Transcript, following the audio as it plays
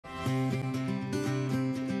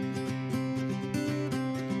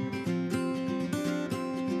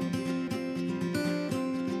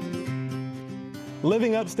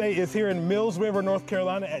Living Upstate is here in Mills River, North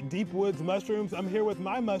Carolina at Deep Woods Mushrooms. I'm here with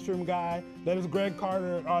my mushroom guy, that is Greg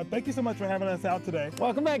Carter. Thank you so much for having us out today.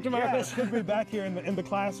 Welcome back, Jamarcus. Yeah, it's good to be back here in the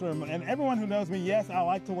classroom. And everyone who knows me, yes, I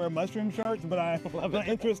like to wear mushroom shirts, but my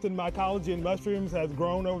interest in mycology and mushrooms has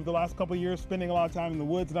grown over the last couple of years, spending a lot of time in the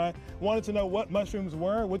woods. And I wanted to know what mushrooms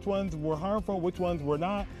were, which ones were harmful, which ones were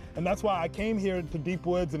not. And that's why I came here to Deep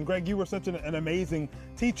Woods. And Greg, you were such an amazing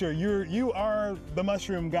teacher. You are the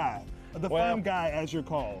mushroom guy. The fun guy, as you're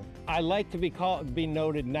called. I like to be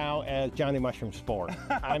noted now as Johnny Mushroom Sport.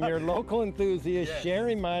 I'm your local enthusiast,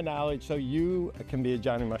 sharing my knowledge so you can be a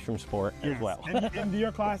Johnny Mushroom Sport as well. And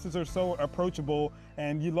your classes are so approachable,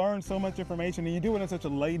 and you learn so much information, and you do it in such a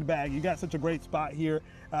laid back. You got such a great spot here.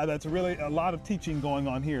 That's really a lot of teaching going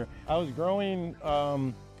on here. I was growing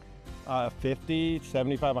 50,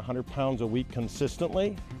 75, 100 pounds a week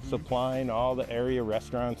consistently, supplying all the area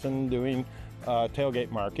restaurants and doing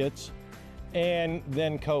tailgate markets. And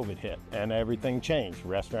then COVID hit and everything changed.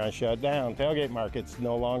 Restaurants shut down, tailgate markets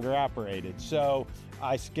no longer operated. So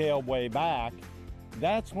I scaled way back.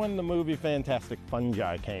 That's when the movie Fantastic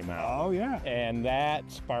Fungi came out. Oh yeah. And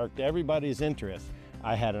that sparked everybody's interest.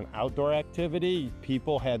 I had an outdoor activity.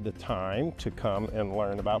 People had the time to come and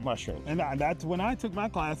learn about mushrooms. And that's when I took my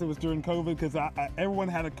class. It was during COVID because everyone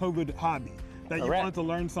had a COVID hobby. That you wanted to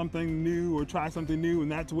learn something new or try something new, and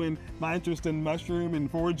that's when my interest in mushroom and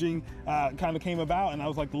foraging kind of came about. And I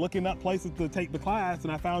was like looking up places to take the class,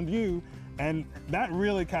 and I found you, and that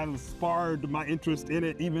really kind of sparred my interest in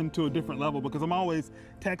it even to a different level, because I'm always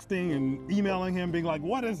texting and emailing him being like,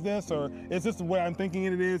 what is this, or is this the way I'm thinking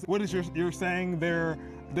it is? What is you're saying there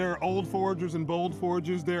are old foragers and bold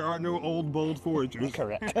foragers. There are no old, bold foragers.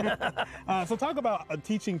 Correct. So talk about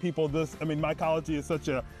teaching people this. I mean, mycology is such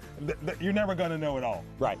you're never going to know it all.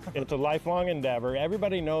 Right. It's a lifelong endeavor.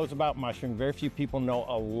 Everybody knows about mushrooms. Very few people know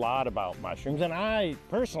a lot about mushrooms. And I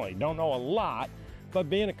personally don't know a lot, but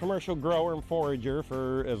being a commercial grower and forager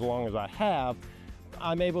for as long as I have,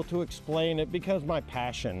 I'm able to explain it because my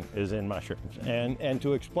passion is in mushrooms, and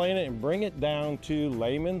to explain it and bring it down to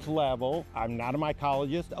layman's level. I'm not a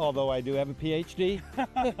mycologist, although I do have a PhD.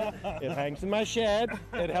 It hangs in my shed.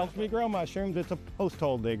 It helps me grow mushrooms. It's a post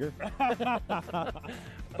hole digger.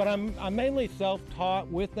 But I'm mainly self-taught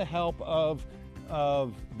with the help of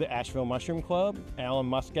the Asheville Mushroom Club. Alan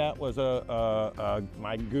Muscat was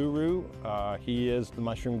my guru. He is the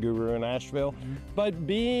mushroom guru in Asheville. But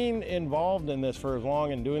being involved in this for as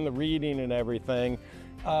long and doing the reading and everything,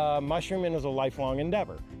 mushrooming is a lifelong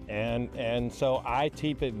endeavor. And so I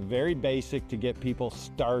keep it very basic to get people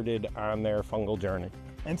started on their fungal journey.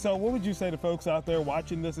 And so what would you say to folks out there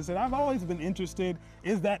watching this and say, I've always been interested,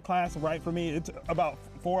 is that class right for me? It's about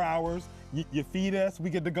 4 hours. You feed us,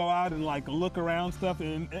 we get to go out and like look around stuff,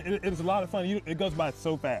 and it's a lot of fun. It goes by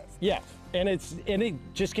so fast. Yes, and it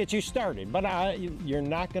just gets you started, but you're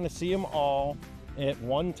not gonna see them all at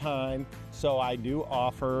one time, so I do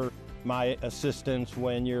offer my assistance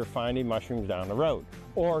when you're finding mushrooms down the road,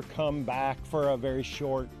 or come back for a very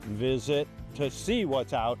short visit to see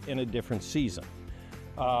what's out in a different season.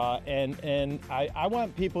 And I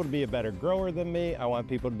want people to be a better grower than me. I want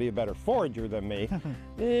people to be a better forager than me.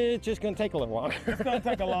 It's just going to take a little longer. It's going to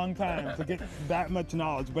take a long time to get that much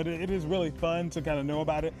knowledge, but it is really fun to kind of know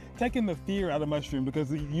about it. Taking the fear out of mushroom,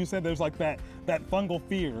 because you said there's like that fungal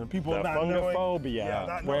fear. People the not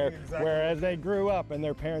fungophobia, knowing, whereas they grew up and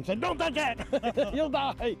their parents said, don't touch it, you'll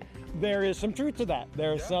die. There is some truth to that.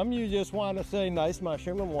 There's some you just want to say nice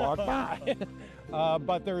mushroom and walk by.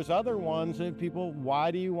 But there's other ones that people,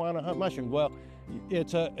 why do you want to hunt mushrooms? Well,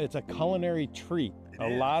 it's a culinary treat. A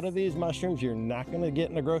lot of these mushrooms you're not going to get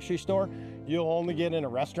in a grocery store. You'll only get in a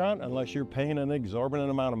restaurant unless you're paying an exorbitant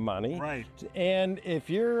amount of money. Right. And if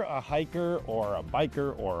you're a hiker or a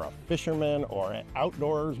biker or a fisherman or an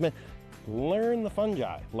outdoorsman, learn the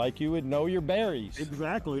fungi like you would know your berries.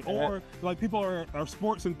 Exactly. Or like people are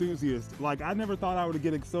sports enthusiasts. Like I never thought I would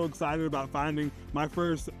get so excited about finding my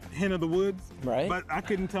first hen of the woods. Right. But I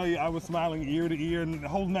couldn't tell you, I was smiling ear to ear, and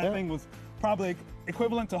holding that thing was probably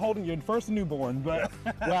equivalent to holding your first newborn. But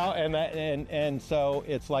well, and so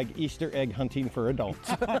it's like Easter egg hunting for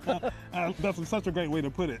adults. That's such a great way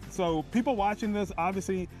to put it. So people watching this,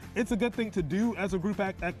 obviously, it's a good thing to do as a group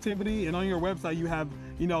activity. And on your website, you have,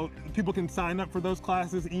 people can sign up for those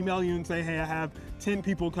classes, email you and say, hey, I have 10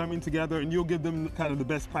 people coming together, and you'll give them kind of the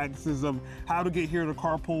best practices of how to get here to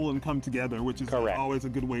carpool and come together, which is always a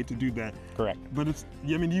good way to do that. Correct. But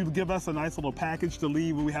you give us a nice little package to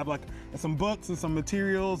leave where we have like some books and some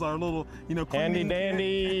materials, our little, handy cleaning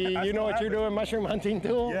dandy, kit. you know what you're doing, mushroom hunting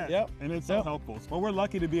tool? Yeah, Yep. and it's so helpful. Well, we're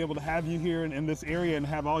lucky to be able to have you here in this area and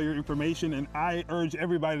have all your information, and I urge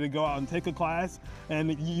everybody to go out and take a class,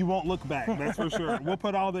 and you won't look back, that's for sure. We'll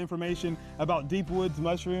put all the information about Deep Woods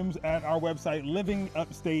mushrooms at our website,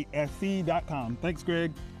 livingupstatesc.com. Thanks,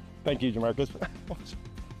 Greg. Thank you, Jamarcus.